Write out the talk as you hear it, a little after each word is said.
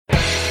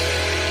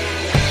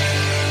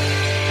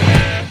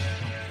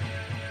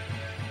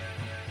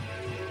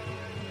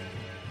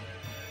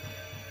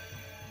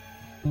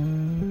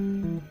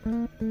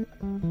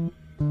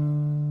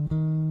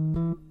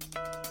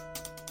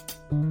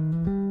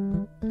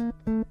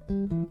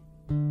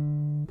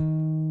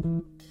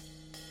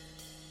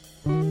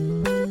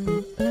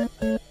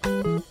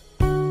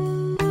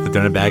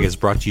Donut Bag is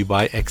brought to you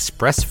by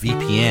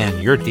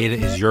ExpressVPN. Your data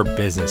is your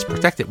business.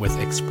 Protect it with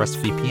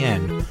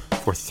ExpressVPN.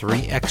 For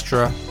 3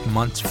 extra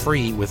months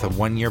free with a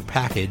 1-year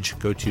package,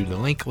 go to the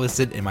link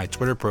listed in my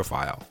Twitter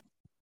profile.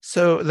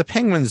 So the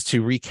Penguins,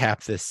 to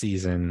recap this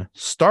season,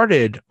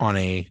 started on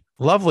a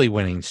lovely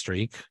winning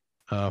streak,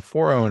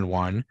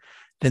 4-0-1,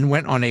 then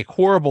went on a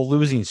horrible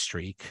losing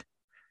streak,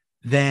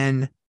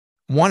 then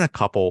won a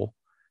couple,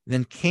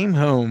 then came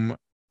home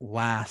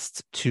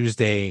last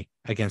Tuesday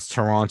against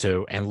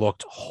Toronto and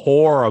looked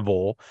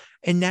horrible,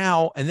 and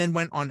then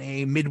went on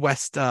a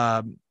Midwest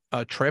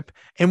trip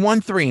and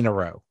won 3 in a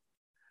row.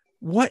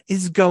 What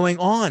is going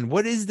on?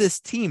 What is this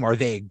team? Are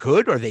they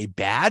good? Are they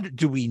bad?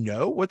 Do we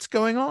know what's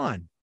going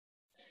on?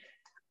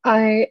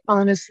 I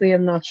honestly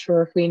am not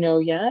sure if we know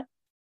yet.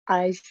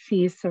 I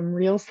see some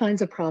real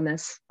signs of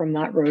promise from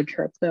that road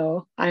trip,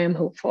 though. I am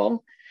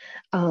hopeful.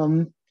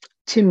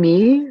 To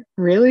me,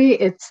 really,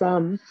 it's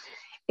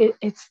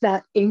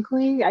that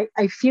inkling.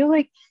 I feel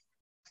like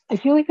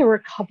there were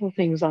a couple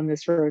things on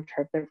this road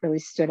trip that really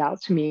stood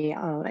out to me,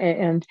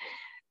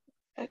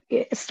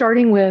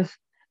 starting with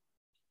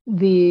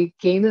the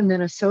game in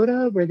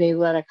Minnesota where they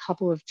let a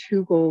couple of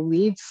 2-goal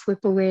leads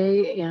slip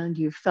away, and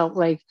you felt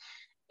like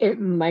it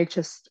might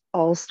just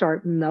all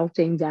start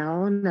melting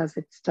down as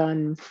it's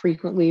done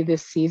frequently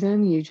this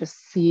season. You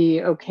just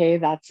see, okay,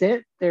 that's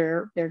it.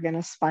 They're going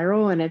to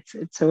spiral and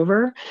it's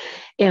over.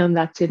 And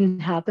that didn't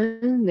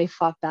happen. They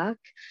fought back.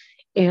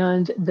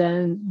 And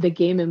then the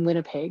game in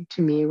Winnipeg,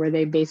 to me, where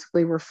they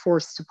basically were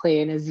forced to play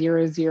in a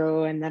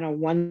 0-0 and then a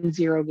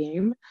 1-0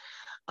 game,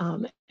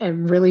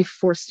 and really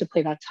forced to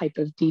play that type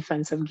of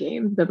defensive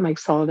game that Mike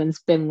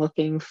Sullivan's been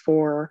looking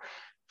for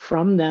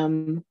from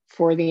them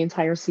for the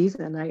entire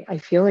season. I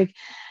feel like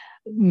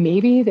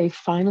maybe they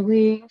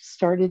finally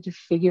started to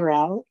figure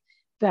out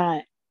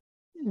that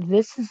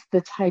this is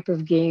the type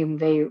of game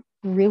they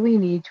really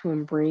need to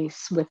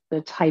embrace with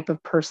the type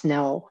of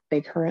personnel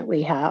they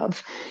currently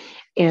have,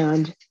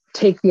 and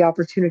take the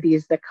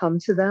opportunities that come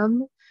to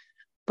them,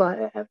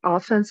 but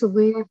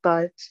offensively,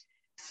 but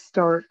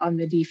start on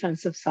the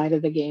defensive side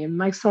of the game.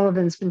 Mike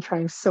Sullivan's been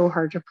trying so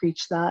hard to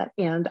preach that,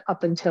 and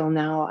up until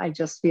now, I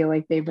just feel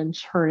like they've been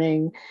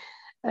turning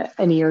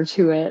an ear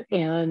to it,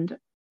 and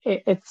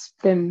it's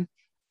been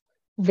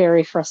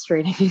very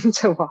frustrating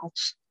to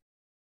watch.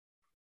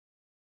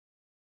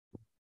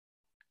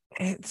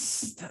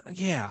 It's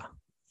yeah.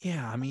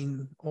 I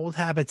mean, old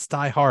habits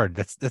die hard.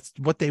 That's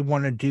what they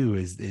want to do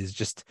is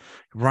just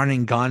run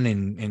and gun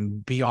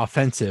and be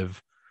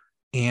offensive.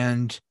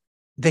 And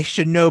they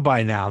should know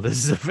by now,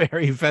 this is a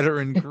very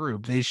veteran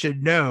group. They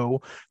should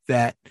know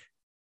that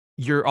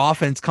your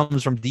offense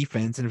comes from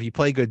defense, and if you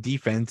play good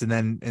defense, and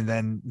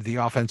then the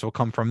offense will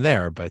come from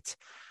there. But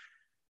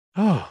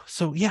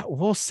so yeah,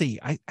 we'll see.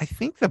 I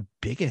think the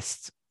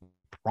biggest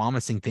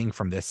promising thing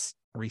from this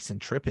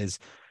recent trip is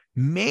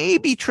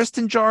maybe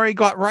Tristan Jarry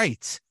got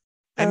right.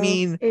 I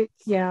mean,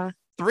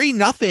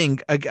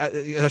 3-0, a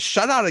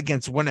shutout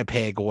against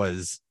Winnipeg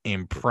was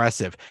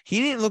impressive.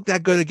 He didn't look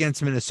that good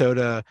against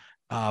Minnesota,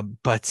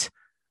 but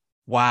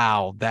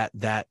wow,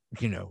 that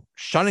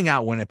shutting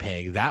out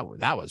Winnipeg, that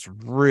was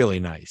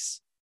really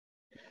nice.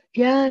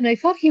 Yeah, and I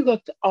thought he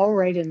looked all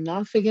right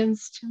enough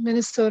against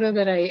Minnesota,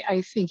 but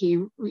I think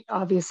he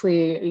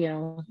obviously,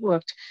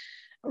 looked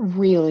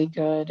really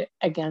good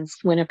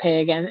against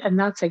Winnipeg, and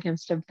that's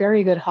against a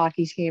very good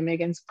hockey team,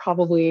 against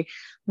probably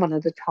one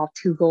of the top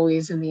 2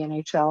 goalies in the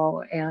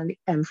NHL,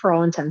 and for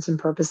all intents and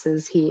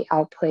purposes, he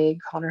outplayed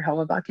Connor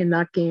Hellebuck in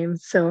that game.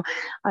 So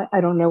I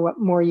don't know what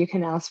more you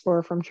can ask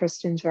for from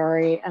Tristan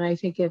Jarry, and I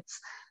think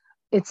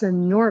it's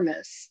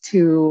enormous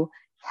to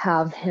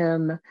have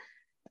him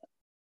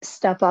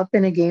step up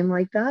in a game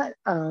like that.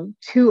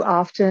 Too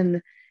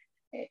often,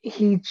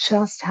 he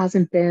just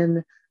hasn't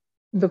been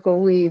the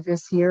goalie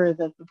this year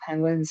that the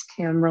Penguins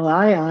can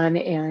rely on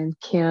and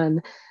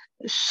can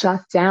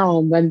shut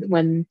down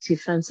when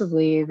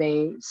defensively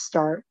they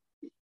start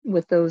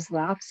with those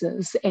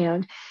lapses.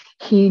 And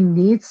he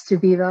needs to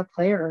be that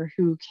player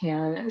who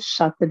can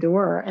shut the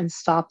door and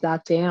stop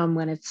that dam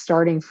when it's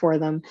starting for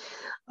them.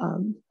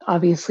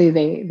 Obviously,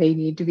 they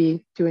need to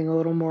be doing a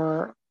little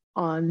more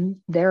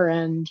on their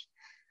end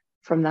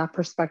from that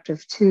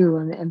perspective too,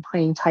 and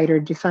playing tighter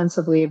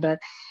defensively. But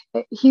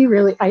he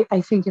really, I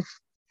think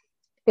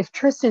if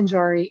Tristan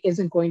Jarry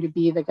isn't going to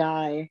be the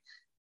guy,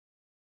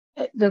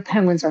 the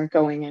Penguins aren't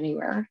going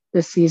anywhere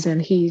this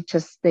season.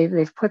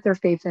 They've put their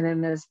faith in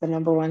him as the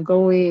number 1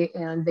 goalie,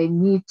 and they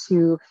need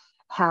to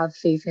have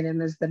faith in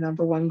him as the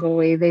number 1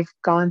 goalie. They've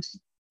gone to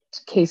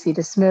Casey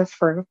DeSmith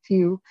for a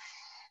few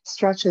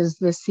stretches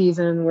this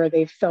season where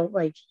they felt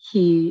like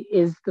he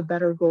is the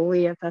better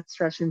goalie at that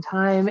stretch in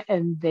time,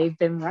 and they've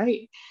been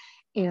right.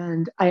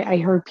 And I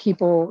heard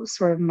people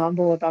sort of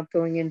mumble about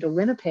going into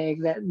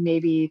Winnipeg that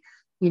maybe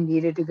you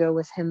needed to go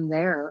with him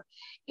there,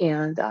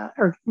 and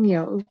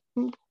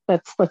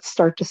let's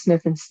start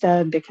DeSmith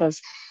instead,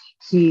 because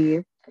he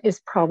is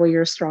probably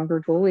your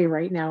stronger goalie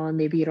right now, and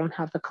maybe you don't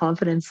have the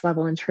confidence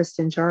level in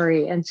Tristan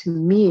Jarry. And to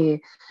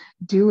me,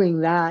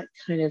 doing that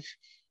kind of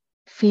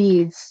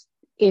feeds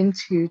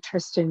into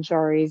Tristan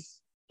Jarry's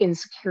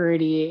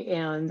insecurity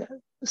and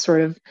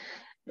sort of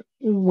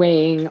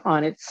weighing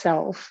on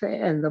itself,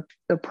 and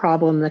the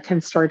problem that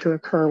can start to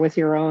occur with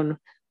your own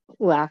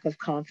lack of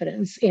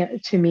confidence.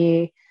 And to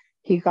me,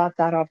 he got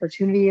that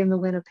opportunity in the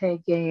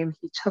Winnipeg game.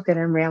 He took it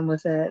and ran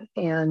with it.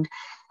 And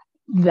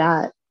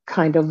that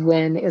kind of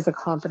win is a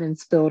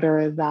confidence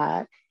builder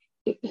that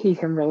he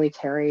can really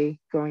carry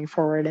going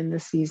forward in the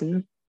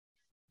season.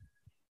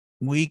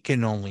 We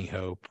can only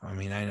hope. I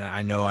mean,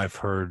 I know I've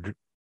heard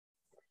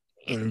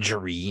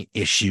injury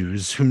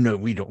issues. Who know?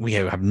 We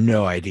have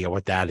no idea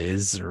what that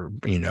is, or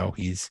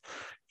he's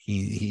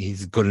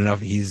good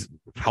enough. He's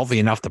healthy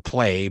enough to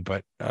play,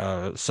 but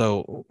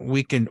so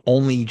we can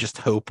only just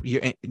hope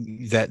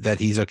that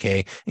he's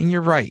okay. And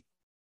you're right.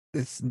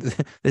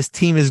 This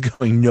team is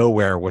going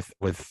nowhere with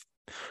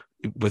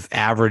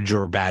average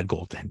or bad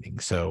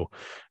goaltending. So,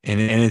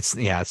 and it's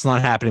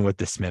not happening with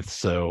the Smiths.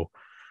 So,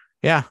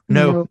 yeah,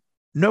 no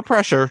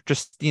pressure.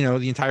 Just the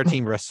entire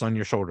team rests on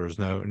your shoulders.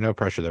 No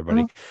pressure there,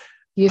 buddy.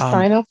 You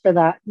sign up for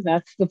that.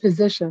 That's the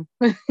position.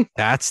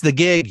 That's the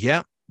gig.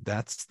 Yeah,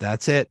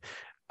 that's it.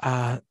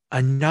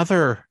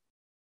 Another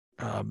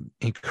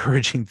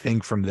encouraging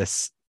thing from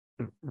this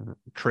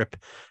trip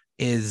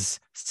is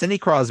Sidney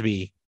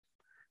Crosby.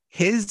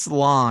 His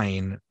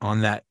line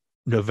on that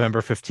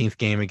November 15th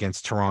game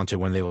against Toronto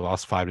when they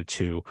lost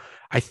 5-2.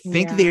 I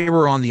think they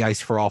were on the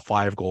ice for all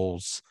 5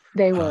 goals.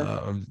 They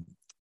were.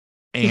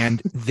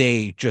 And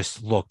they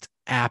just looked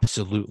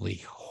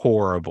absolutely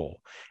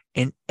horrible.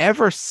 And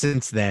ever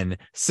since then,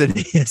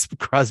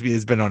 Crosby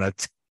has been on an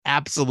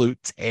absolute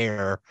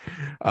tear.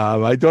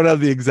 I don't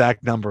have the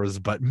exact numbers,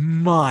 but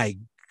my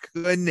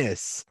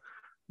goodness.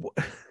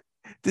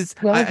 He's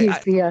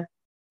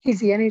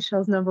the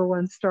NHL's number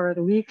 1 star of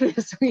the week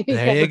this week.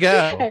 There you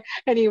go.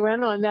 And he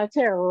went on that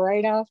tear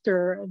right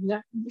after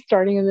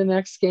starting in the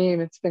next game.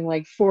 It's been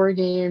like 4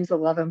 games,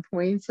 11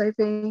 points, I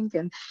think.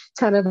 And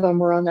 10 of them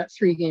were on that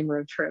 3-game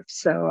road trip.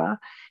 So,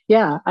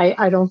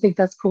 I don't think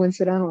that's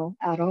coincidental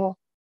at all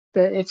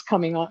that it's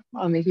coming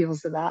on the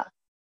heels of that.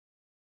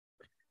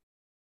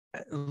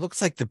 It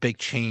looks like the big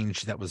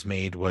change that was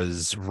made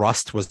was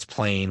Rust was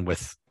playing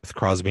with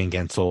Crosby and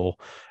Gensel,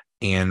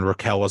 and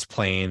Raquel was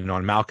playing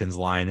on Malkin's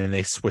line, and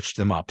they switched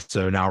them up.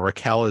 So now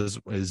Raquel is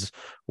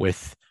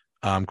with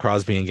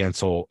Crosby and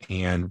Gensel,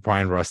 and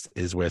Brian Rust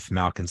is with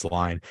Malkin's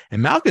line.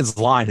 And Malkin's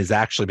line has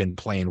actually been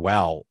playing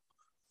well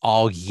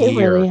all year. It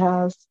really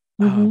has.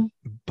 Mm-hmm.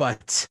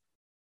 But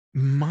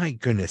my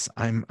goodness,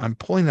 I'm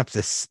pulling up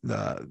this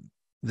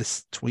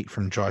tweet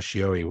from Josh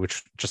Yohe,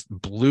 which just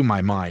blew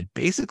my mind.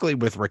 Basically,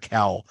 with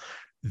Raquel,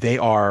 they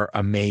are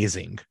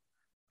amazing.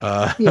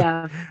 There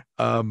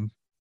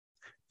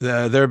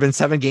have been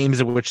 7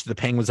 games in which the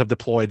Penguins have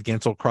deployed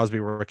Gensel, Crosby,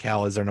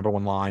 Raquel as their number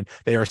 1 line.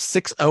 They are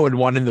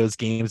 6-0-1 in those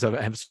games,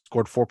 have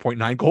scored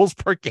 4.9 goals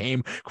per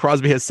game.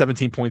 Crosby has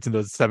 17 points in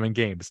those 7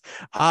 games.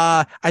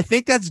 I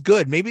think that's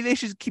good. Maybe they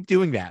should keep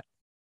doing that.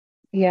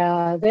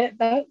 Yeah,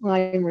 that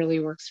line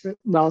really works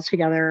well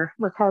together.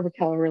 Rickard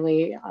Raquel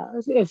really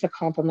is a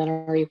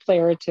complementary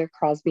player to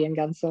Crosby and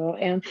Gensel,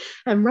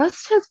 and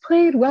Rust has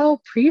played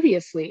well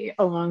previously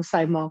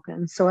alongside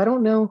Malkin. So I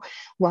don't know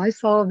why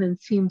Sullivan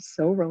seems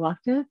so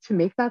reluctant to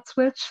make that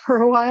switch for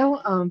a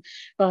while.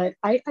 But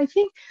I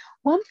think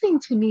one thing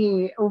to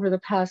me over the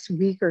past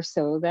week or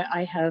so that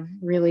I have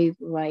really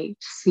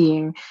liked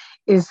seeing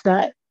is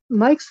that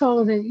Mike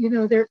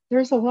Sullivan,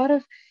 there's a lot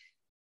of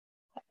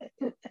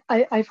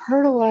I've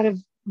heard a lot of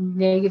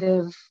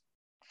negative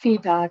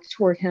feedback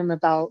toward him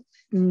about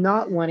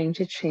not wanting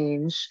to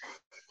change.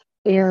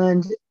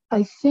 And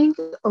I think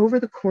over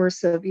the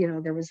course of,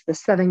 there was the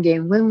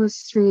 7-game winless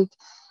streak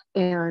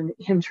and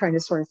him trying to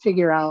sort of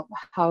figure out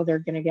how they're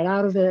going to get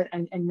out of it.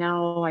 And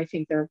now I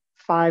think they're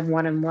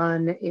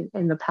 5-1-1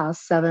 in the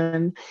past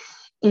 7.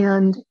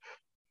 And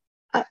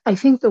I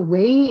think the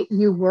way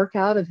you work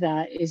out of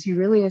that is you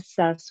really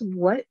assess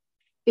what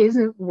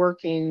isn't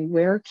working,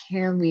 where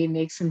can we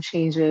make some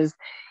changes,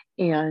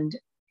 and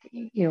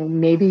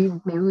maybe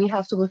we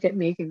have to look at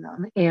making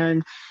them,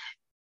 and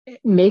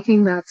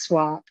making that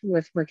swap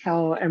with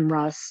Raquel and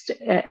Rust.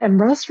 And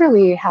Rust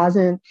really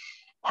hasn't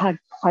had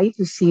quite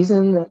the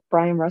season that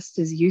Brian Rust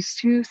is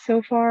used to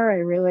so far. I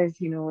realize,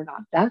 we're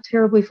not that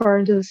terribly far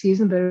into the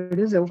season, but it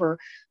is over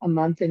a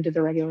month into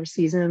the regular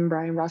season.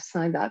 Brian Rust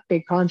signed that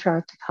big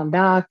contract to come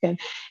back and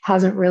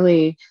hasn't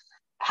really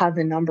had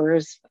the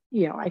numbers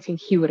I think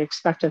he would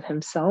expect of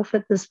himself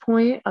at this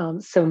point.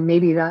 So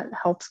maybe that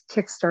helps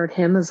kickstart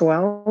him as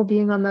well,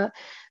 being on that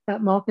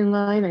Malkin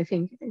line. I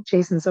think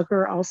Jason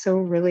Zucker also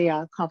really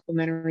a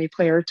complimentary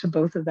player to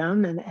both of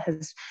them, and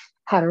has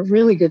had a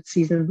really good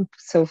season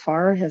so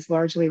far, has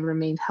largely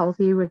remained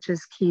healthy, which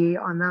is key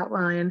on that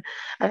line.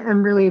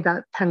 And really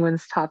that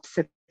Penguins top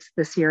 6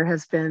 this year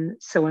has been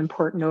so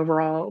important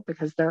overall,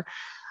 because their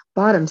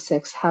bottom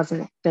 6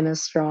 hasn't been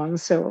as strong,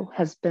 so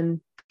has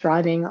been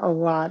driving a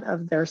lot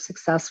of their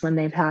success when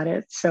they've had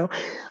it. So,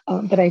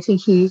 but I think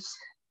he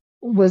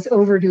was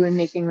overdue in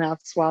making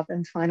that swap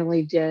and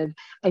finally did.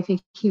 I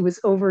think he was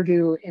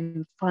overdue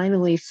in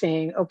finally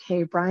saying,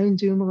 okay, Brian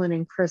Dumoulin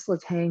and Chris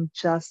Letang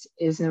just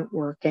isn't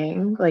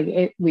working.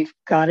 We've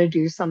got to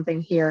do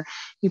something here.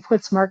 He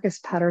puts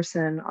Marcus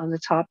Pettersson on the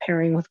top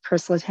pairing with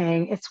Chris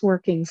Letang. It's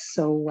working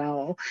so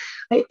well.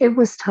 It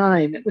was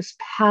time. It was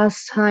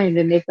past time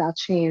to make that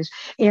change.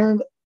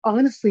 And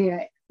honestly,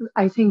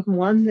 I think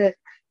one that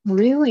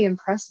really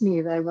impressed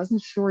me that I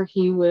wasn't sure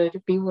he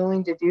would be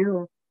willing to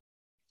do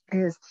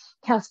is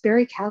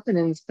Kasperi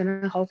Kapanen's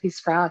been a healthy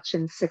scratch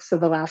in 6 of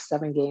the last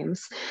 7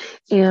 games.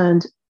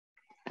 And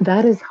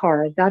that is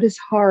hard. That is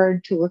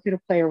hard to look at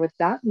a player with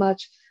that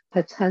much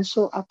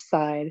potential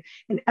upside.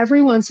 And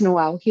every once in a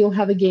while, he'll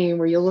have a game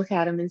where you'll look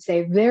at him and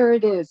say, there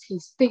it is.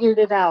 He's figured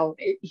it out.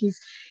 He's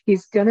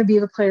going to be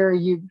the player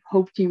you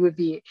hoped he would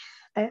be.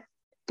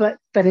 But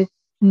it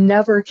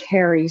never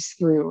carries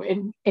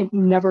through. It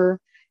never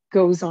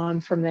goes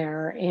on from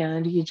there.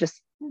 And you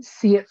just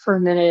see it for a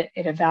minute,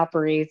 it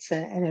evaporates,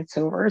 and it's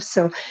over.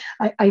 So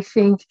I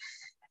think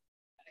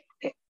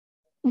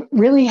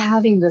really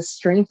having the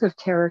strength of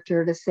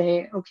character to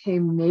say, okay,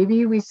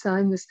 maybe we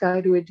sign this guy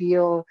to a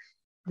deal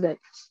that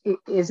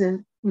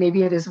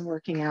maybe it isn't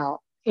working out.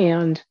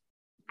 And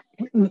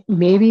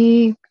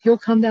maybe he'll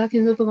come back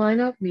into the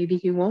lineup, maybe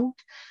he won't.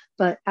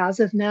 But as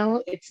of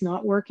now, it's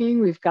not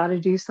working. We've got to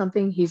do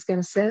something. He's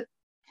going to sit,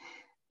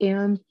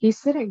 and he's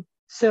sitting.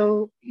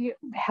 So you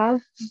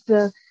have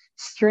the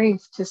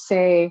strength to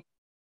say,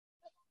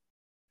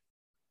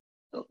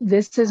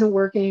 this isn't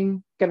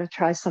working, going to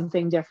try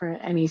something different.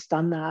 And he's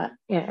done that.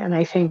 And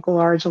I think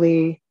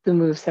largely the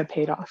moves have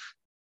paid off.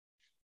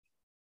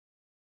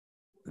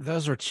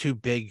 Those are two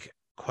big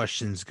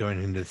questions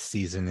going into the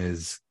season: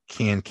 is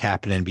can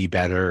Kapanen be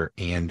better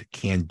and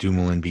can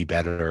Dumoulin be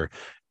better?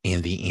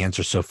 And the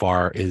answer so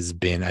far has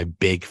been a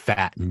big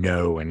fat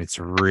no. And it's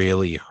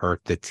really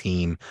hurt the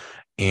team.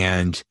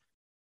 And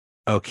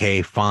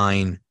okay,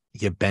 fine,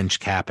 you bench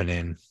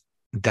Kapanen.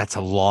 That's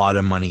a lot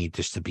of money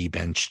just to be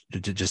benched,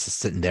 just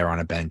sitting there on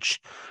a bench.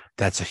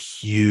 That's a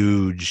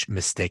huge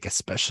mistake,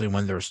 especially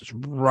when they're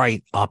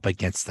right up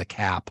against the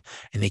cap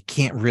and they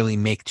can't really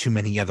make too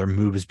many other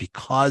moves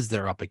because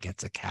they're up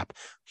against a cap.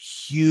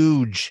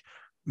 Huge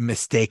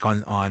mistake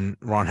on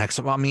Ron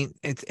Hextall. Well, I mean,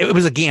 it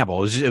was a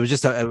gamble. It was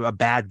just a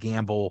bad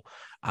gamble.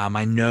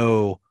 I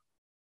know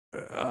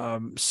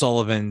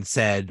Sullivan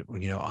said,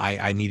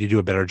 I need to do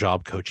a better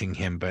job coaching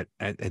him, but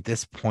at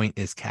this point,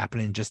 is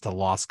Kapanen just a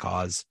lost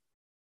cause?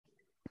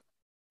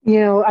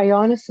 I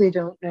honestly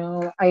don't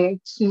know. I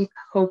keep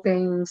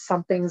hoping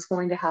something's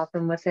going to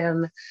happen with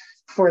him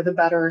for the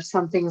better.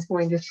 Something's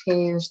going to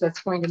change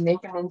that's going to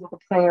make him into the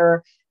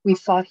player we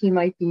thought he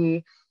might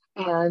be.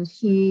 And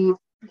he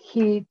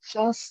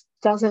just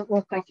doesn't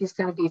look like he's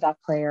going to be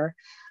that player.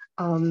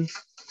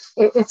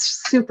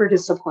 It's super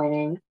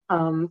disappointing.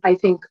 I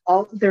think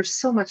there's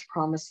so much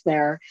promise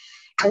there.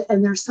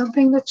 And there's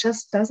something that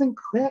just doesn't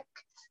click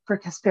for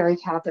Kasperi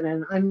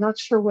Kapanen. I'm not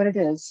sure what it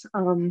is.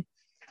 I'm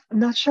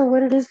not sure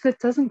what it is that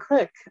doesn't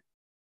click.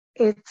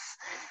 Is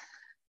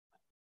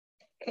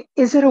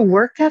it a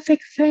work ethic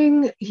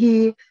thing?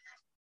 He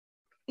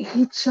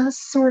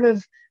just sort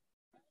of,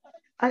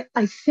 I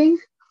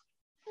think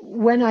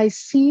when I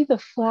see the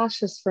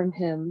flashes from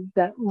him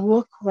that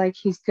look like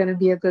he's going to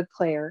be a good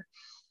player,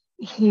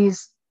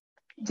 he's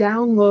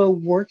down low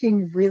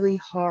working really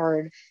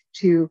hard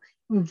to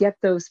get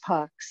those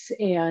pucks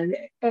and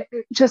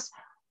just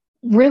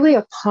really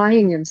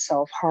applying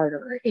himself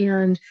harder.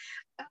 And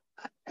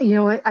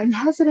I'm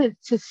hesitant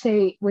to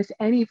say with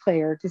any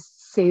player to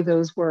say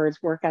those words,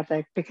 work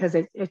ethic, because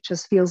it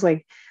just feels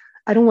like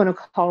I don't want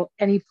to call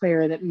any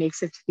player that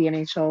makes it to the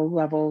NHL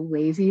level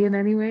lazy in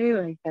any way.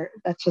 Like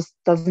that just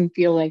doesn't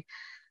feel like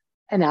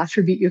an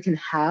attribute you can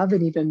have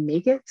and even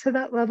make it to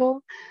that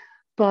level.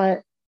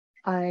 But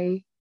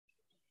I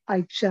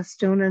just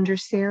don't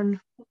understand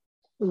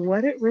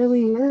what it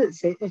really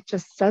is. It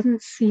just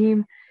doesn't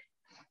seem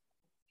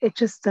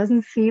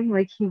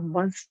like he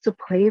wants to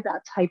play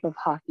that type of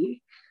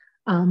hockey.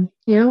 A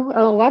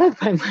lot of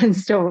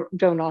Penguins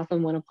don't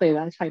often want to play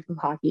that type of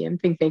hockey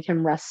and think they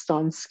can rest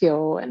on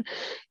skill and,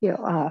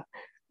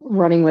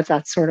 running with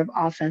that sort of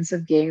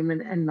offensive game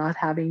and not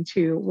having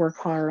to work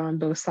hard on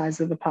both sides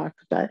of the puck.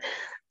 But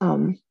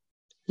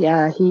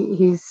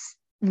he's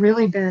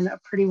really been a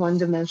pretty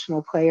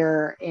one-dimensional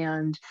player.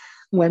 And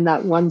when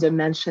that one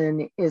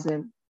dimension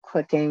isn't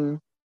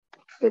clicking,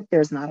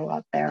 there's not a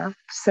lot there.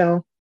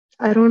 So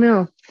I don't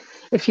know.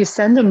 If you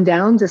send him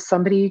down, does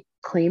somebody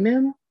claim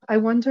him? I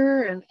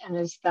wonder. And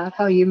is that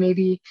how you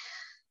maybe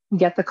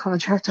get the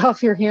contract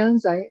off your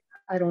hands? I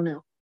don't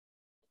know.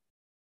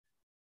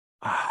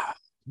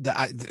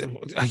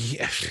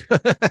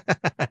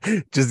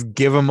 Just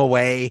give them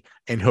away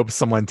and hope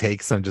someone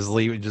takes them. Just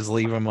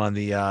leave them on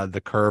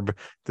the curb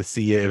to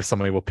see if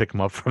somebody will pick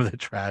them up from the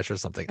trash or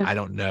something. I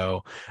don't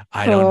know.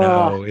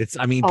 It's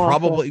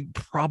awful.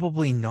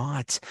 Probably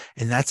not.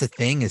 And that's the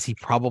thing, is he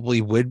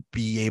probably would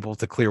be able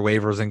to clear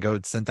waivers and go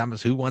St.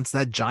 Thomas, who wants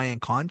that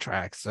giant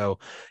contract. So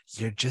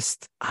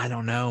I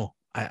don't know.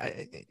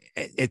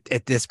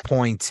 At this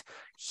point,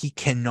 he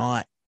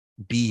cannot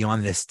be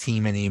on this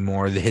team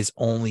anymore. His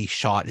only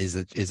shot is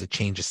a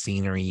change of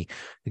scenery,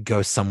 to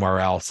go somewhere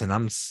else. And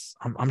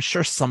I'm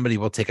sure somebody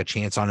will take a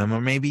chance on him,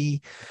 or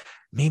maybe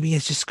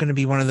it's just going to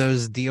be one of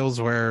those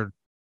deals where,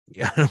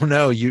 I don't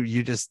know,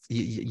 you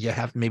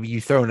have, maybe you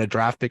throw in a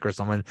draft pick or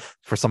someone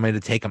for somebody to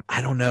take him.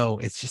 I don't know.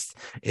 It's just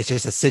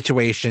a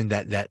situation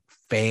that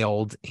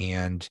failed,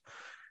 and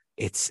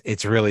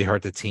it's really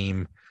hurt the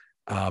team.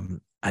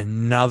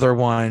 Another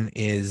one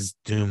is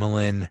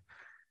Dumoulin.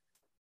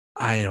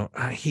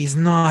 He's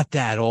not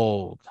that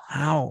old.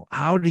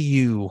 How do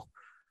you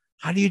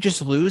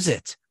just lose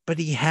it? But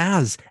he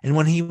has. And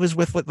when he was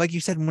with, like you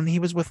said, when he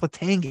was with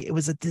Letang, it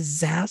was a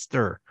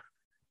disaster.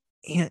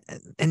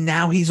 And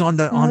now he's on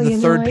the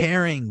third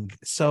pairing.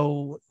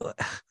 So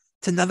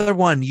it's another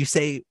one. You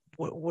say,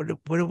 what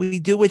do we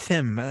do with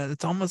him?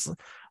 It's almost,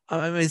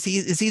 is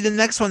he the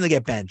next one to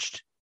get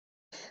benched?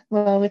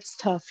 Well, it's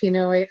tough.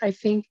 I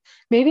think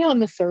maybe on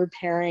the third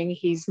pairing,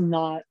 he's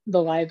not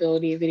the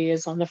liability that he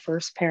is on the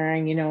first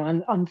pairing.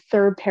 On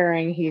third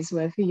pairing, he's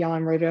with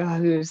Jan Rode,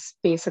 who's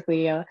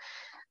basically a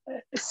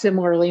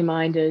similarly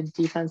minded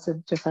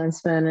defensive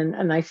defenseman.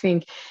 And I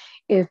think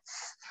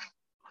it's,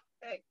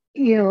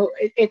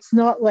 it's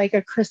not like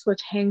a Chris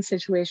Letang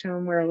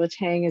situation where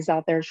Letang is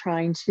out there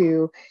trying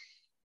to,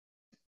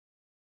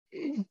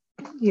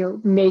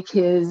 make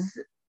his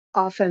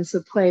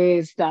offensive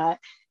plays that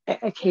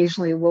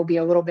occasionally will be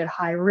a little bit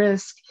high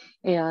risk.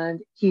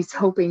 And he's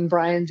hoping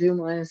Brian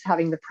Dumoulin is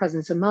having the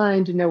presence of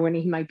mind to know when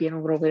he might be in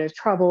a little bit of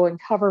trouble and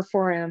cover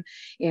for him.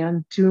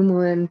 And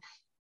Dumoulin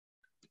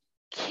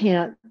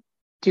can't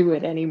do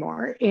it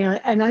anymore.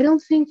 And I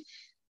don't think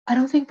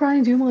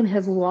Brian Dumoulin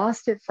has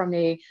lost it from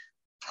a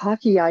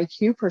hockey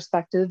IQ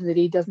perspective, that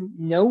he doesn't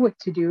know what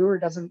to do or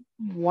doesn't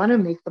want to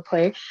make the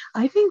play.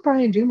 I think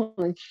Brian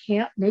Dumoulin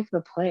can't make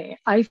the play.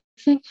 I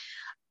think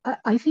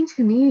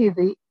to me,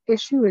 the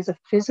issue is a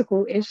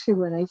physical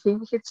issue. And I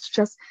think it's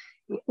just,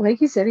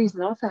 like you said, he's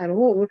not that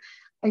old.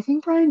 I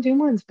think Brian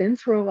Dumoulin's been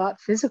through a lot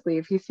physically.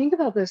 If you think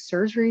about the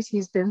surgeries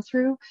he's been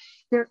through,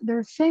 there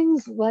are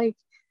things like,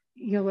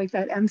 like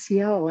that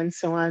MCL and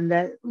so on,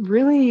 that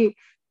really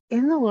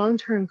in the long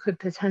term could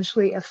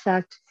potentially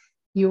affect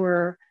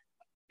your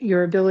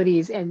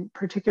abilities, and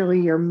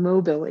particularly your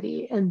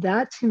mobility. And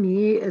that to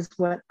me is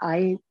what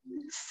I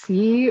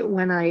see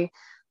when I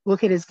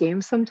look at his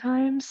game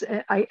sometimes.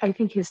 I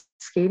think his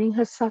skating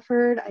has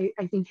suffered.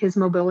 I think his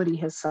mobility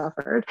has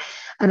suffered.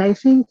 And I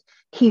think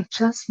he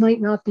just might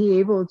not be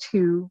able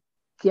to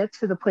get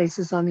to the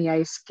places on the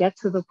ice, get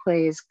to the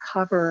plays,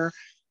 cover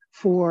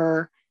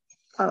for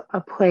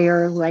a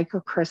player like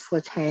a Chris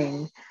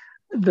Letang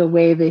the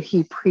way that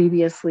he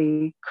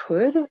previously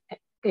could,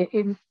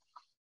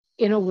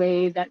 in a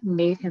way that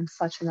made him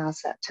such an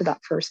asset to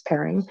that first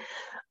pairing.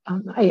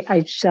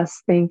 I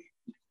just think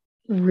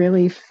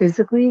really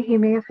physically he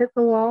may have hit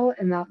the wall,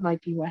 and that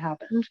might be what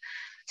happened.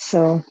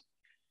 So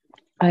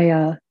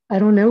I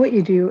don't know what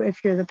you do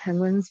if you're the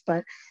Penguins,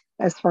 but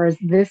as far as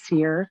this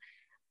year,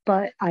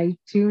 but I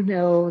do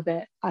know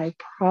that I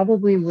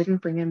probably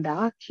wouldn't bring him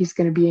back. He's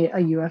going to be a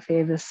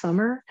UFA this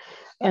summer,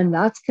 and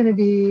that's going to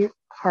be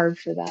hard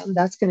for them.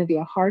 That's going to be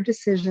a hard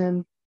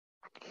decision.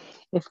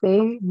 If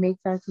they make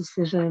that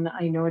decision,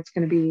 I know it's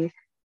going to be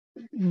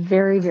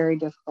very, very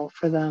difficult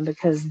for them,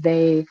 because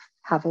they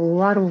have a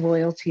lot of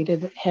loyalty to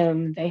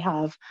him. They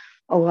have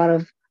a lot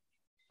of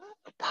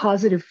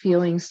positive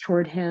feelings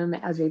toward him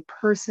as a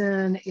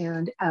person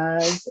and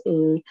as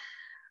a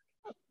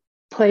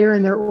player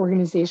in their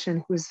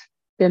organization who's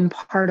been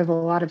part of a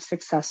lot of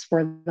success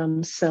for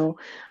them. So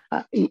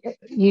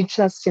you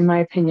just, in my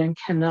opinion,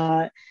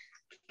 cannot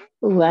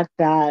let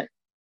that,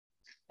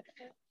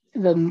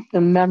 the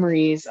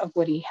memories of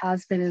what he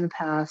has been in the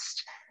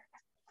past,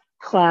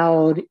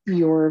 cloud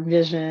your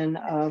vision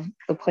of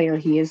the player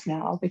he is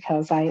now,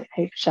 because I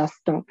just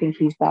don't think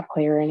he's that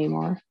player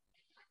anymore.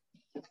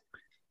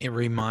 It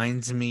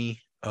reminds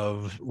me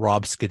of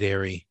Rob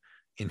Scuderi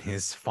in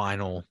his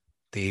final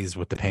days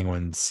with the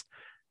Penguins,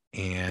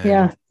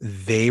 and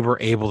they were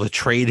able to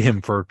trade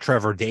him for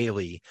Trevor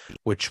Daley,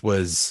 which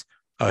was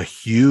a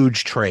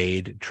huge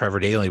trade. Trevor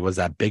Daley was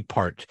that big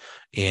part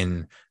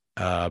in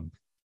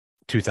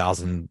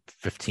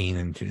 2015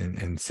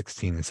 and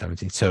 16 and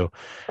 17. So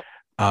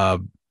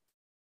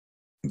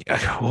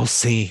we'll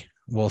see.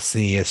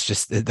 It's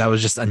just, that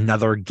was just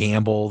another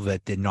gamble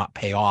that did not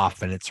pay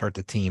off, and it's hurt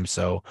the team.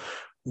 So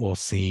we'll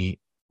see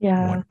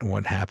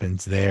what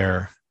happens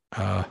there.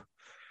 Tough,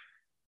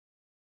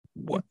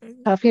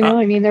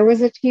 I mean, there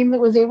was a team that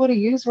was able to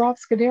use Rob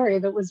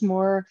Scuderi that was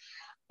more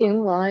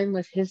in line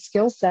with his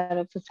skill set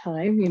at the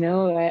time.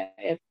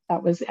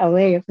 That was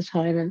LA at the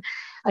time, and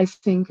I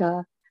think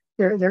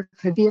there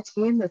could be a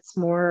team that's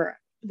more,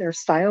 their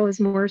style is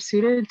more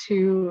suited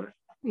to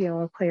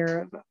a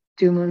player of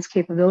Dumoulin's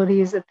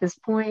capabilities at this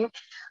point.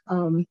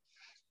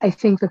 I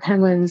think the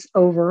Penguins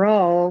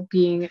overall,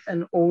 being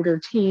an older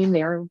team,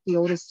 they are the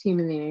oldest team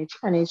in the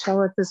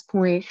NHL at this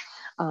point.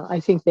 I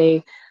think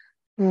they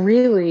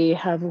really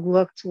have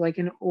looked like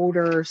an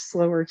older,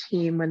 slower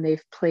team when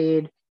they've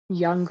played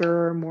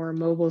younger, more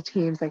mobile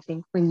teams. I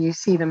think when you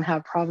see them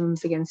have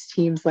problems against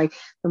teams like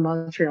the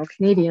Montreal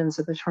Canadiens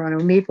or the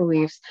Toronto Maple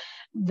Leafs,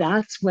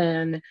 that's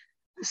when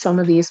some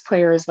of these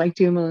players like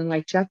Dumoulin,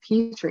 like Jeff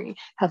Petrie,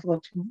 have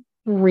looked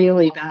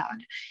really bad.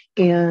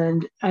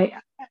 And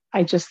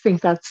I just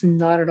think that's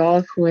not at all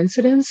a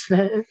coincidence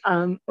that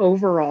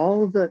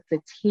overall the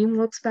team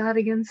looks bad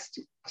against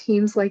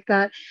teams like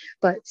that,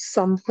 but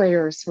some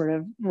players sort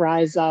of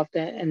rise up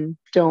and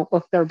don't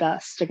look their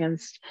best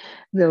against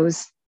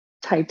those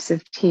types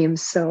of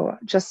teams. So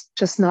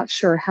just not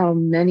sure how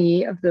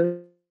many of those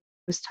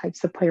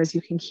types of players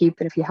you can keep.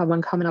 And if you have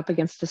one coming up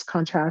against this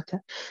contract,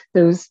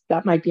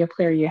 that might be a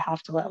player you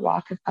have to let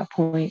walk at that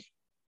point.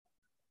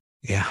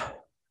 Yeah.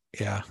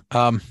 Yeah.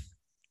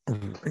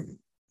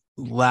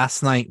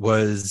 Last night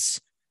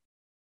was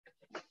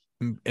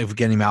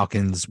Evgeni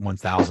Malkin's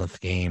 1000th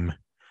game.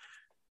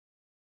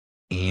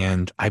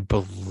 And I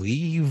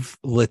believe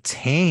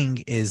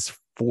Letang is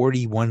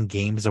 41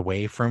 games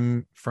away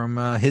from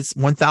his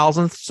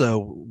 1000th.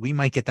 So we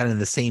might get that in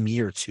the same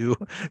year, two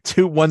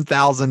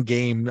 1000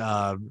 game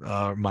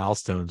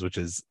milestones, which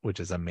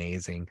is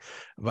amazing.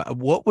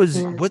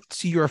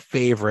 What's your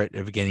favorite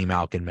Evgeni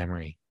Malkin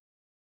memory?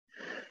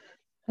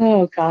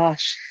 Oh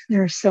gosh,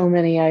 there are so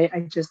many.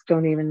 I just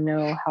don't even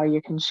know how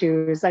you can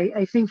choose.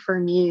 I think for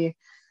me,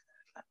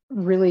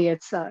 really,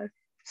 it's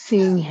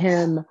seeing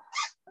him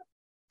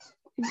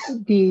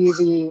be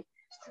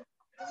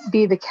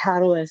the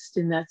catalyst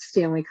in that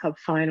Stanley Cup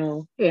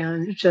final,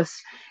 and just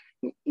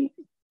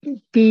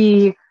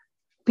be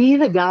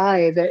the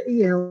guy that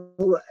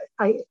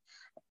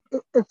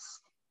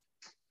it's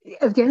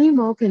Evgeny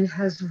Malkin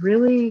has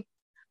really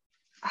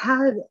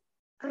had.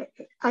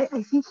 I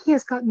think he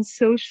has gotten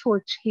so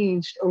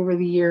shortchanged over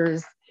the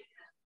years,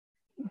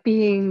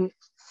 being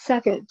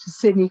second to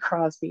Sidney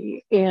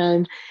Crosby.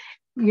 And,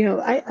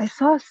 I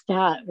saw a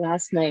stat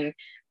last night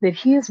that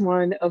he is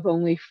one of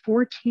only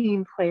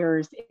 14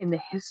 players in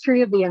the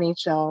history of the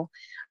NHL.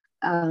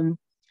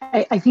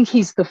 I think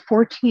he's the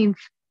 14th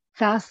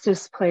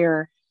fastest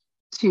player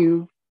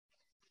or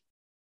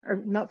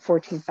not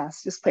 14th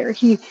fastest player.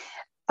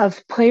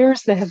 Of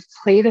players that have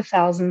played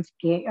 1,000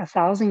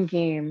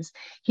 games,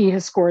 he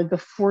has scored the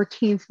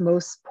 14th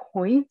most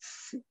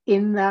points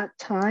in that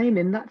time,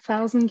 in that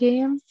 1,000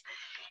 games.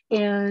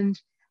 And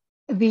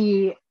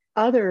the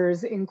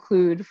others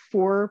include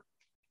 4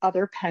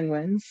 other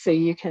Penguins, so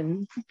you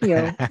can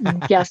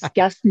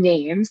guess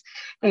names,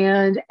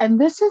 and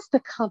this is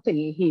the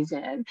company he's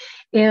in.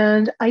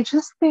 And I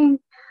just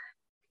think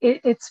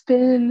it's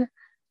been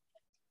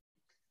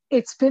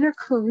a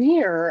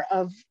career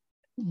of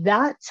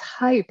that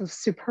type of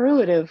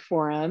superlative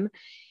for him.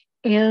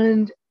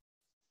 And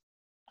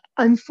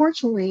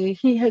unfortunately,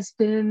 he has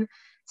been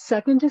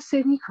second to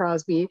Sidney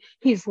Crosby.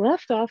 He's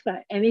left off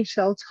that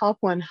NHL top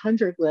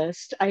 100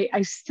 list.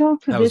 I still,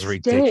 to That was this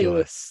day,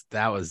 ridiculous.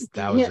 That was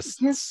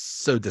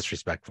just so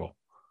disrespectful.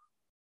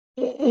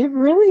 it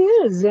really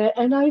is.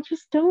 And I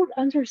just don't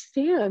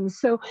understand.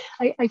 So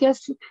I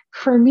guess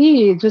for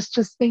me,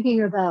 just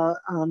thinking about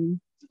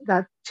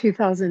that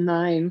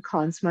 2009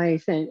 Conn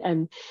Smythe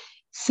and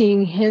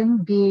seeing him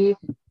be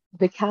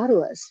the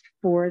catalyst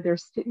for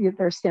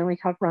their Stanley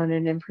Cup run,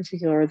 and in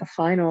particular the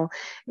final.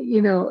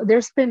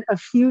 There's been a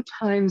few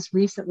times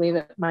recently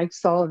that Mike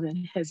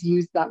Sullivan has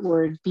used that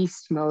word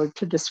beast mode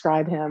to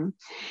describe him,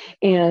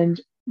 and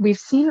we've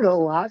seen it a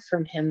lot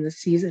from him this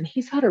season.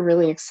 He's had a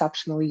really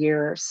exceptional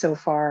year so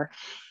far,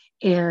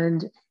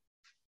 and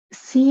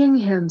seeing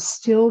him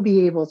still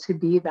be able to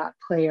be that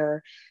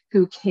player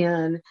who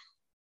can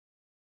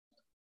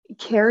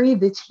carry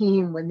the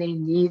team when they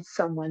need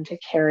someone to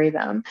carry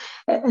them.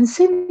 And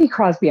Sidney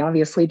Crosby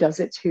obviously does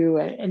it too.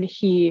 And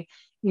he,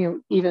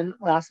 even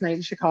last night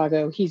in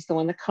Chicago, he's the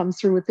one that comes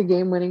through with the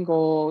game-winning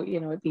goal,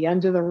 at the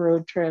end of the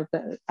road trip,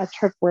 a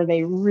trip where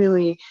they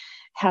really,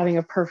 having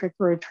a perfect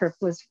road trip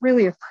was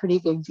really a pretty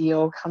big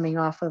deal coming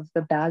off of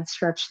the bad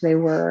stretch they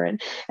were. And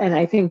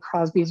I think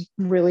Crosby's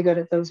really good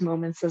at those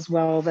moments as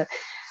well. But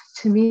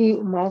to me,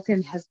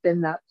 Malkin has been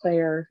that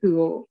player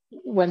who,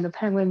 when the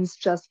Penguins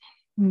just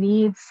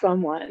need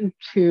someone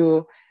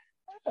to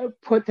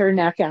put their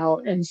neck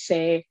out and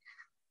say,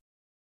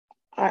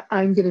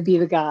 I'm going to be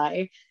the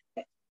guy,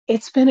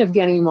 it's been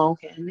Evgeny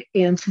Malkin.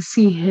 And to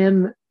see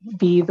him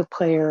be the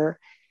player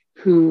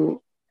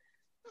who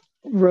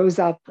rose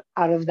up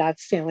out of that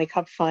Stanley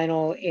Cup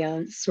final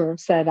and sort of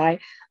said,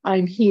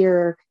 I'm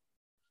here,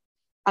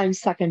 I'm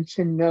second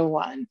to no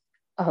one.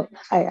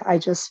 I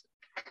just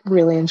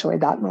really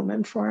enjoyed that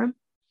moment for him.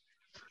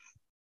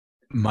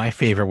 My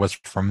favorite was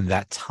from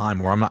that time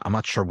where I'm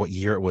not sure what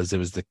year it was. It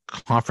was the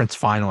conference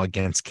final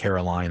against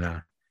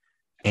Carolina.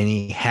 And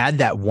he had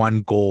that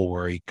one goal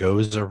where he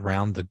goes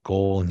around the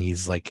goal and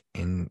he's like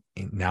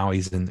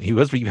he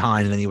was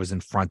behind and then he was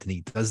in front, and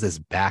he does this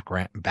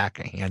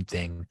backhand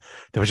thing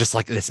that was just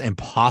like this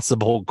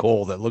impossible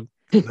goal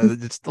that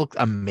just looked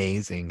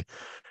amazing.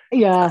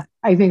 Yeah,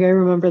 I think I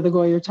remember the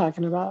goal you're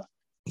talking about.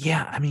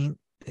 Yeah, I mean,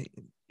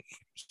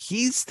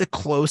 he's the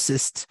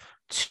closest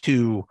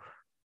to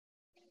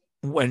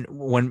when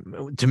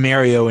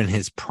DeMario in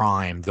his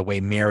prime, the way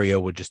Mario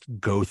would just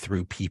go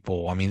through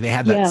people. I mean, they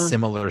have that Yeah.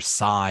 similar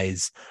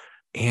size.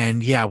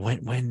 And yeah,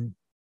 when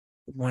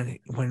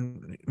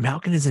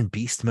Malkin is in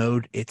beast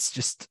mode, it's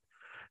just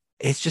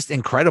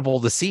incredible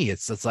to see.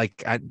 It's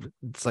like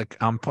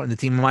I'm putting the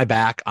team on my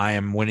back. I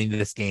am winning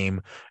this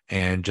game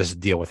and just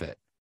deal with it.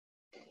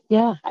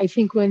 Yeah. I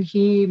think when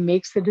he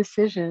makes the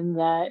decision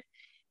that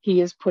he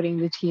is putting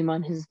the team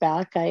on his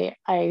back,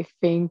 I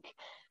think,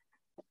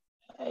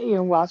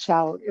 watch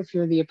out if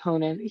you're the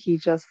opponent.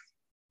 He's just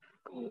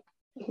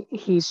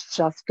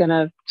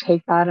gonna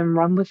take that and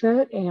run with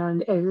it,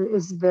 and it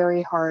is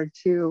very hard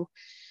to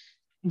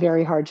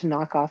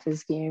knock off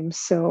his game.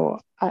 So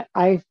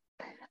I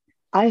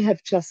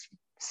have just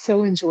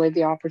so enjoyed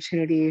the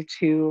opportunity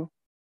to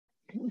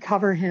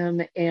cover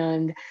him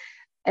and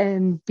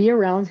be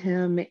around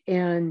him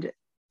and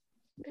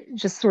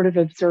just sort of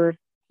observe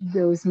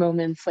those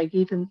moments, like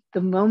even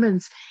the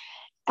moments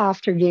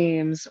after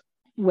games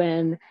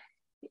when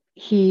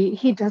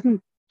he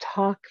doesn't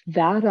talk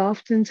that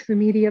often to the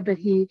media, but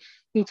he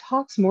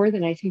talks more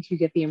than I think you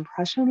get the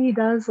impression he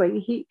does. Like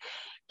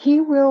he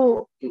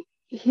will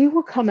he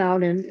will come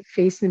out and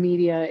face the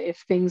media if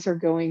things are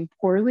going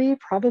poorly,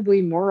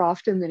 probably more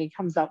often than he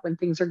comes out when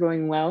things are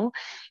going well.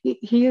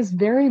 He is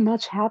very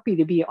much happy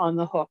to be on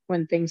the hook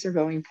when things are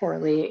going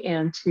poorly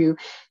and to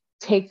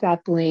take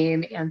that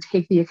blame and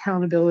take the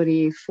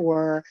accountability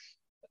for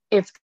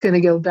it's going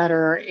to go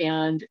better,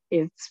 and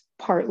it's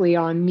partly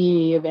on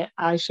me that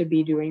I should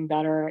be doing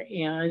better,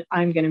 and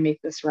I'm going to make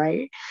this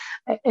right.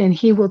 And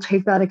he will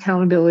take that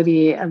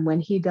accountability, and when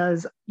he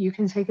does, you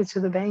can take it to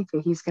the bank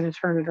that he's going to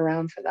turn it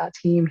around for that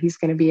team. He's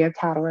going to be a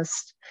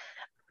catalyst.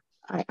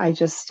 I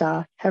just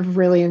have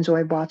really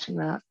enjoyed watching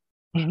that.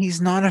 And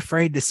he's not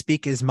afraid to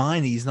speak his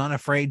mind. He's not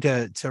afraid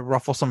to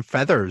ruffle some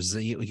feathers.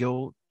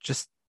 You'll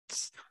just,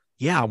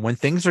 yeah, when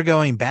things are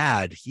going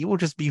bad, he will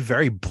just be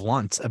very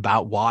blunt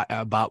about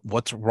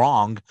what's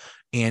wrong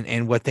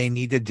and what they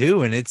need to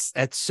do. And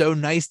that's so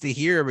nice to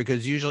hear,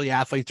 because usually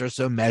athletes are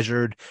so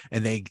measured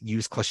and they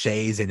use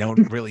cliches. They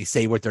don't really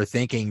say what they're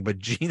thinking, but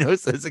Gino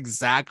says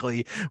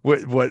exactly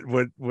what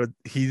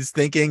he's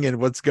thinking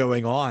and what's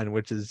going on,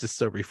 which is just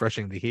so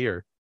refreshing to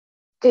hear.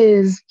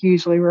 Is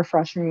usually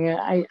refreshing.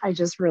 I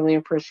just really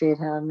appreciate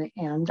him,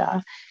 and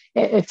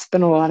it's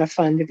been a lot of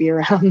fun to be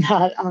around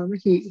that.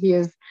 He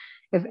is,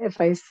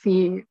 if I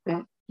see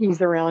that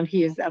he's around,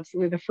 he is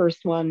absolutely the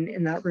first one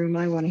in that room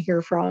I want to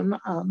hear from.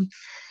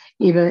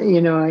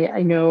 Even,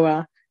 I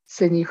know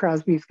Sidney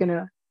Crosby's going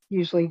to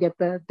usually get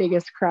the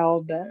biggest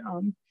crowd, but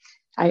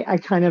I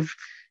kind of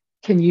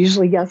can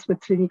usually guess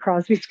what Sidney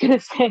Crosby's going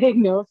to say.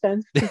 No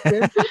offense to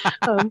Sid,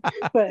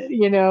 but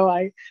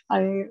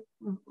I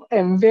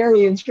am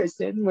very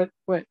interested in what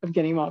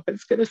Evgeni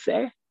Malkin's going to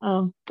say,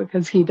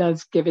 because he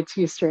does give it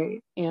to you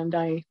straight, and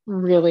I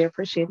really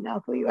appreciate an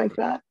athlete like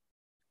that.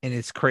 And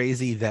it's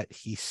crazy that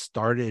he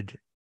started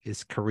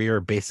his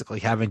career basically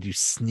having to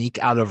sneak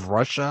out of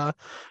Russia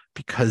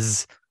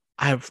because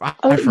I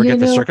Oh, forget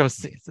the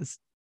circumstances.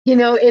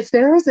 if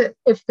there is an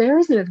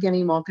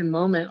Evgeny Malkin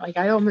moment, like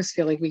I almost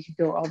feel like we could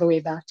go all the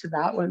way back to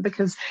that one,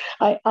 because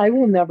I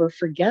will never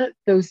forget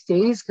those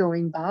days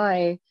going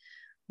by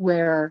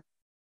where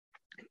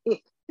it,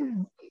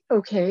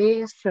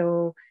 okay,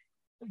 so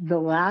the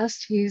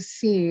last he's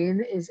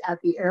seen is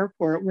at the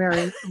airport where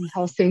in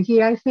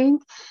Helsinki, I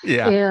think,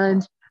 Yeah.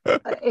 and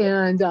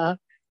and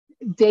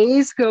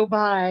days go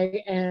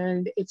by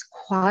and it's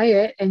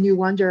quiet, and you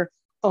wonder,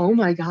 oh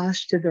my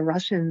gosh, did the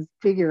Russians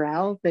figure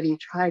out that he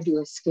tried to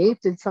escape?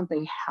 Did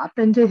something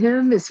happen to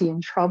him? Is he in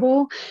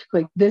trouble?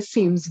 Like, this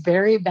seems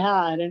very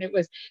bad. And it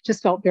was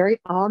just felt very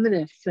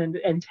ominous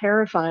and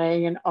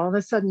terrifying. And all of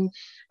a sudden,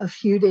 a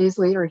few days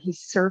later, he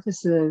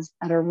surfaces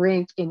at a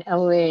rink in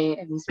LA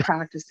and he's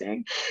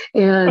practicing.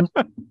 And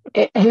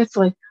it's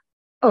like,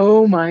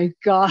 oh my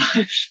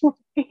gosh,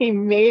 he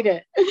made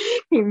it.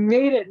 He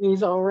made it, and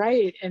he's all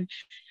right. And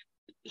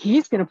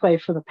he's going to play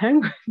for the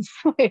Penguins.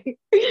 Like,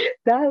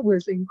 that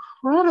was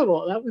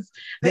incredible. That was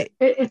They,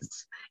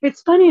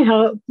 it's funny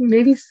how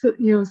maybe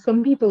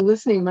some people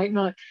listening might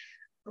not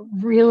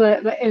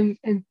realize, and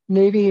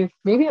maybe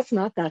it's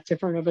not that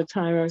different of a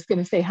time. I was going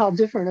to say how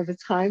different of a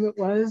time it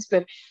was,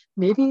 but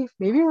maybe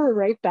we're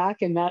right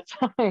back in that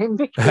time,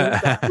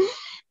 because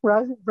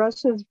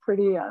Russia's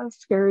pretty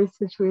scary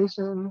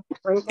situation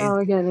right it, now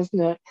again, isn't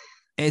it?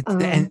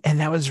 and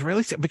that was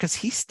really sad because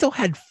he still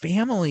had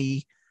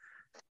family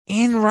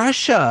in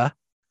Russia.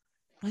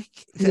 Like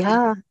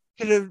Yeah.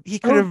 he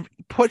could Oh, have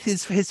put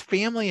his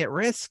family at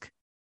risk.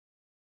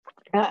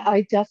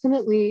 I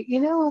definitely,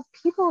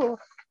 people.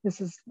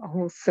 This is a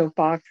whole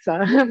soapbox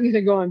I'm going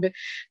to go on,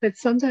 but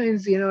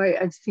sometimes,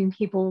 I've seen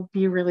people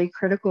be really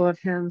critical of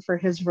him for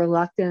his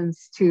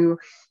reluctance to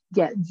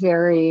get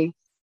very,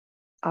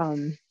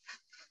 um,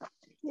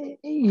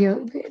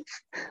 you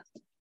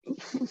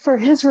for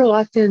his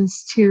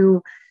reluctance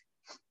to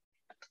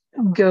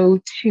go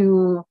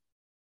too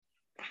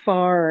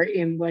far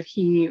in what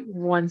he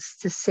wants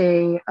to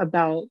say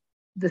about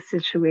the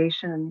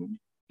situation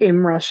in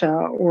Russia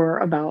or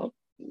about,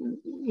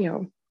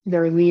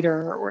 their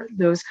leader or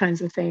those kinds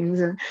of things.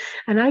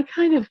 And I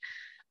kind of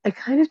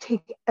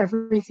take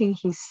everything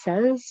he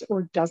says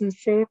or doesn't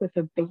say with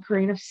a big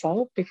grain of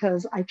salt,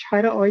 because I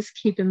try to always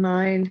keep in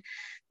mind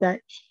that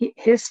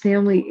his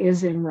family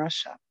is in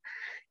Russia.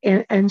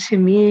 And to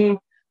me,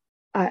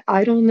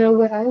 I don't know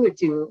what I would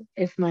do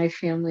if my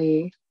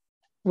family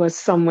was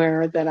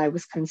somewhere that I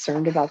was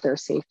concerned about their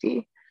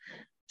safety.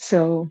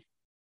 So,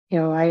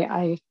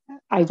 I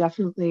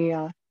definitely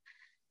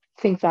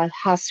think that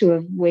has to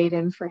have weighed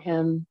in for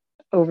him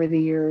over the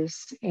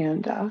years.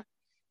 And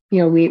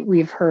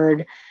we've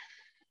heard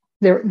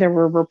there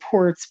were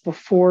reports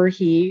before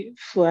he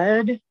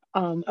fled,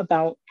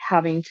 about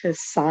having to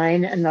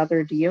sign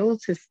another deal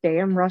to stay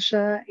in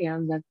Russia,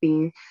 and that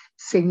the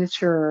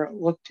signature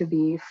looked to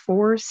be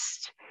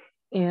forced.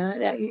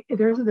 And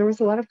there was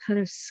a lot of kind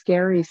of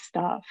scary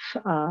stuff,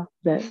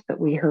 that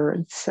we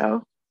heard.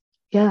 So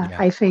yeah, Yeah.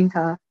 I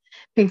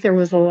think there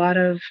was a lot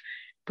of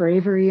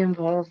bravery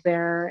involved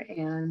there,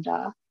 and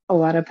a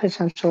lot of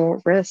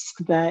potential risk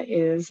that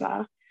is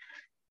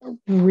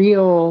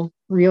real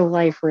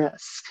life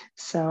risk.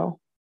 So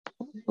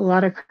a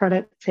lot of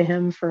credit to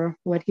him for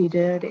what he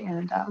did,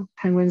 and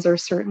Penguins are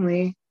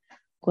certainly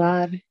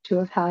glad to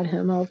have had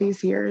him all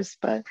these years.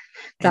 But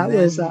And that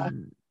was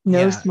then, no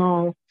yeah,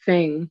 small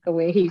thing the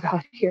way he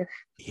got here.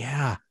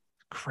 yeah,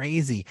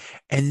 crazy.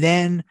 And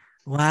then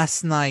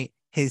last night,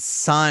 his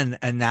son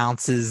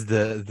announces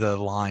the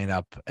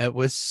lineup. It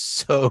was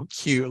so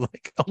cute.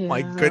 Like, oh my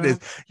Yeah, goodness,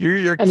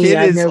 your and he kid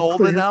had is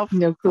old enough.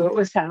 no clue what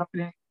was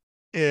happening.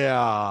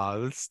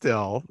 Yeah,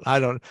 still,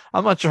 I'm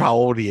not sure how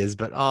old he is,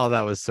 but oh,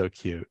 that was so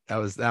cute. That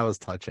was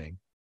touching.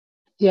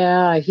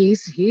 Yeah,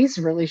 he's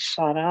really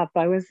shot up.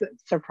 I was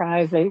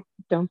surprised. I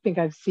don't think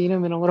I've seen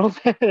him in a little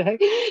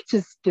bit.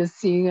 Just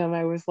seeing him,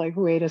 I was like,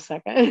 wait a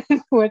second,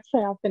 what's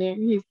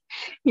happening?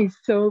 He's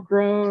so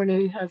grown,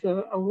 and he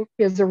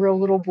has a real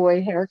little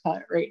boy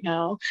haircut right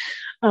now.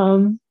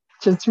 Um,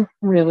 just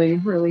really,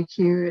 really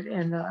cute.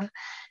 And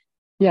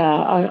yeah,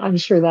 I'm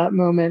sure that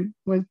moment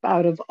was,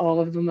 out of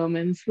all of the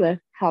moments that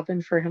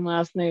happened for him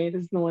last night,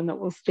 is the one that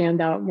will stand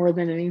out more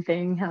than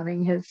anything,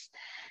 having his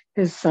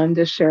son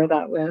to share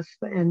that with,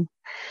 and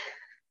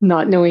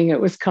not knowing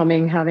it was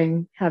coming,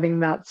 having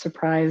that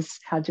surprise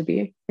had to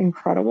be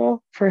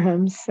incredible for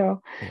him. So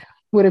Yeah.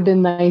 would have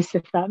been nice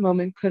if that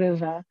moment could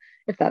have,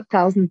 if that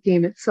thousandth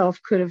game itself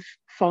could have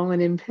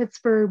fallen in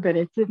Pittsburgh, but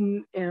it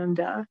didn't. And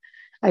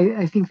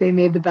I think they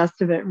made the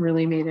best of it and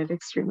really made it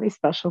extremely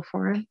special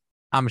for him.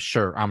 I'm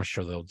sure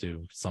they'll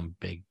do some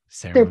big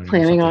They're ceremony or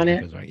planning something on it.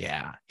 because, right,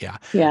 yeah, yeah.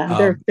 Yeah,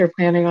 they're Um, they're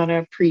planning on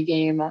a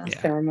pregame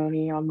yeah.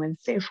 ceremony on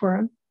Wednesday for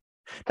him.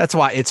 That's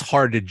why it's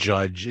hard to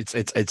judge.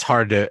 It's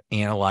hard to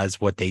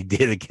analyze what they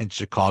did against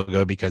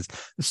Chicago because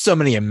there's so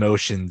many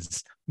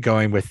emotions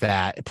going with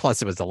that.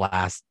 Plus, it was the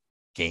last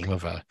game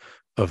of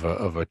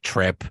a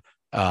trip.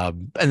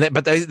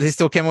 But they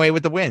still came away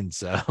with the win.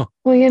 So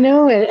Well,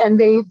 and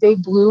they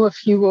blew a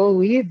few goal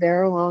lead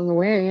there along the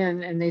way,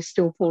 and they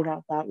still pulled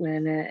out that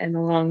win. And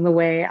along the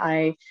way,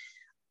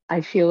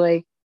 I feel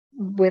like,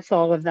 with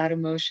all of that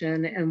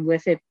emotion, and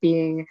with it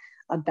being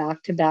a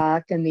back to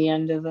back and the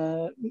end of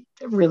a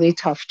really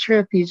tough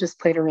trip, you just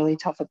played a really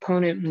tough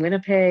opponent in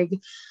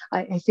Winnipeg.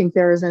 I think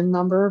there's a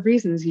number of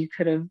reasons you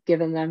could have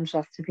given them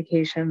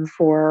justification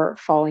for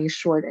falling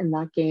short in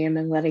that game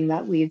and letting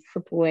that lead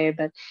slip away,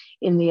 but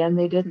in the end,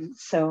 they didn't.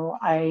 So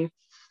I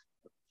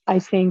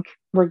think,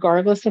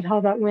 regardless of how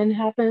that win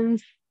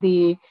happens,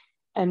 the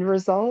end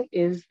result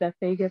is that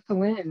they get the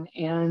win.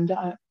 And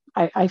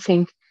I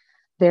think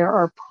there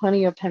are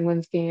plenty of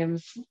Penguins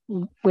games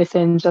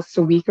within just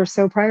a week or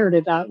so prior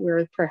to that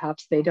where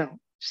perhaps they don't.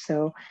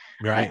 So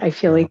right, I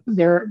feel yeah, like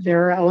there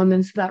are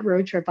elements of that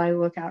road trip I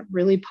look at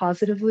really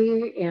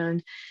positively,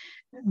 and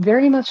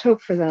very much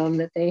hope for them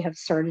that they have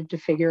started to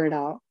figure it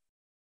out.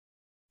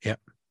 yep,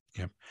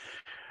 yep.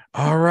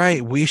 All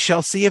right, we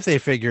shall see if they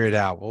figure it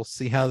out. We'll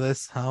see how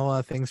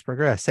things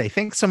progress. Hey,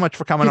 thanks so much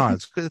for coming on.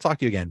 It's good to talk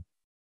to you again.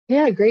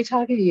 Yeah, great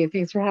talking to you.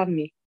 Thanks for having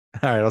me.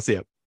 All right, I'll see you.